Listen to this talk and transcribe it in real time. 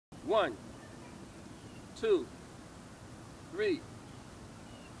1, 2, 3,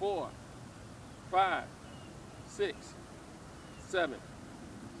 4, 5, 6, 7,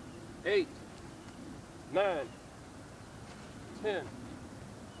 8, 9, 10,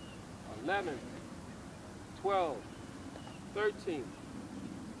 11, 12, 13,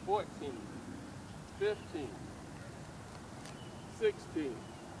 14, 15, 16,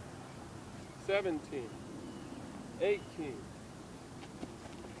 17, 18,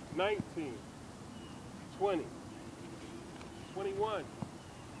 19, 20, 21,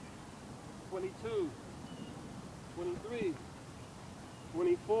 22, 23,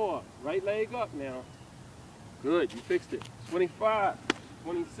 24. Right leg up now. Good, you fixed it. 25,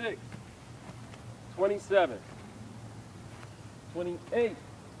 26, 27, 28.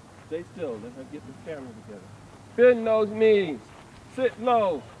 Stay still, let her get the camera together. Bend those knees. Sit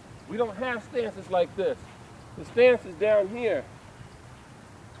low. We don't have stances like this. The stance is down here.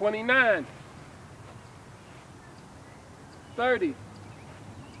 29, 30.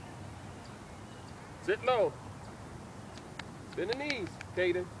 Sit low. Bend the knees,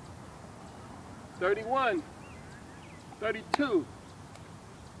 Kaden. 31, 32.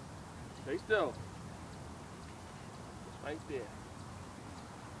 Stay still. Right there.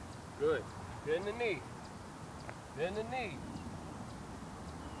 Good. Bend the knee. Bend the knee.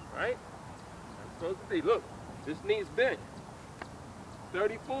 Right? That's supposed to be. Look, this knee's bent.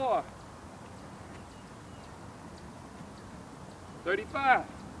 34. 35.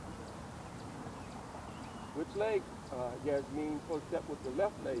 Which leg, YasmIn, supposed to step with the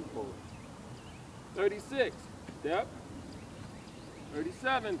left leg forward? 36. Step.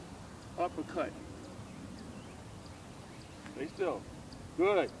 37. Uppercut. Stay still.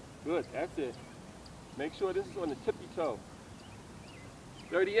 Good. Good. That's it. Make sure this is on the tippy toe.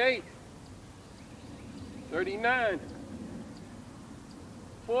 38. 39.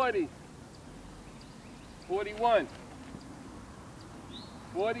 40. 41.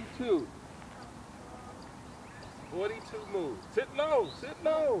 42. 42 moves. Sit low, sit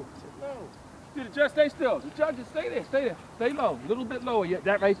low, sit low. See, the judge, stay still. The judges, stay there, stay there. Stay low, a little bit lower, yeah,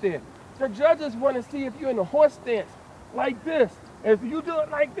 that right there. The judges want to see if you're in a horse stance like this. If you do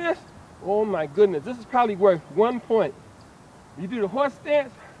it like this, oh my goodness, this is probably worth 1 point. You do the horse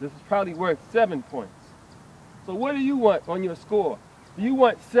stance, this is probably worth 7 points. So what do you want on your score? Do you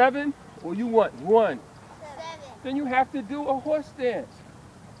want 7 or you want 1? 7. Then you have to do a horse stance.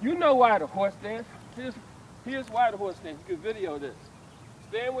 You know why the horse stance. Here's why the horse stance. You can video this.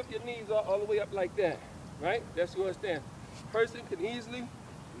 Stand with your knees all the way up like that, right? That's your horse stance. Person can easily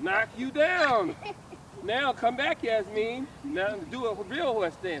knock you down. Now come back, YasmIn. Now do a real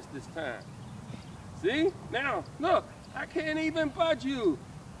horse stance this time. See? Now, look, I can't even budge you.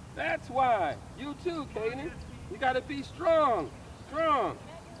 That's why. You too, Kaden. You gotta be strong. Strong.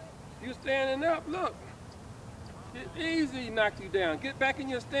 You standing up, look. It's easy to knock you down. Get back in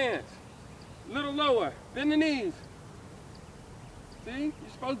your stance. A little lower. Bend the knees. See?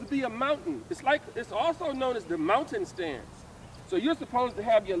 You're supposed to be a mountain. It's also known as the mountain stance. So you're supposed to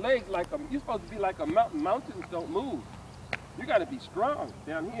have your legs you're supposed to be like a mountain. Mountains don't move. You got to be strong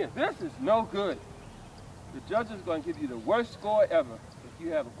down here. This is no good. The judge is going to give you the worst score ever if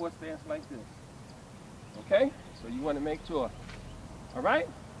you have a horse stance like this. Okay? So you want to make sure. All right?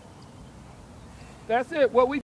 That's it. What we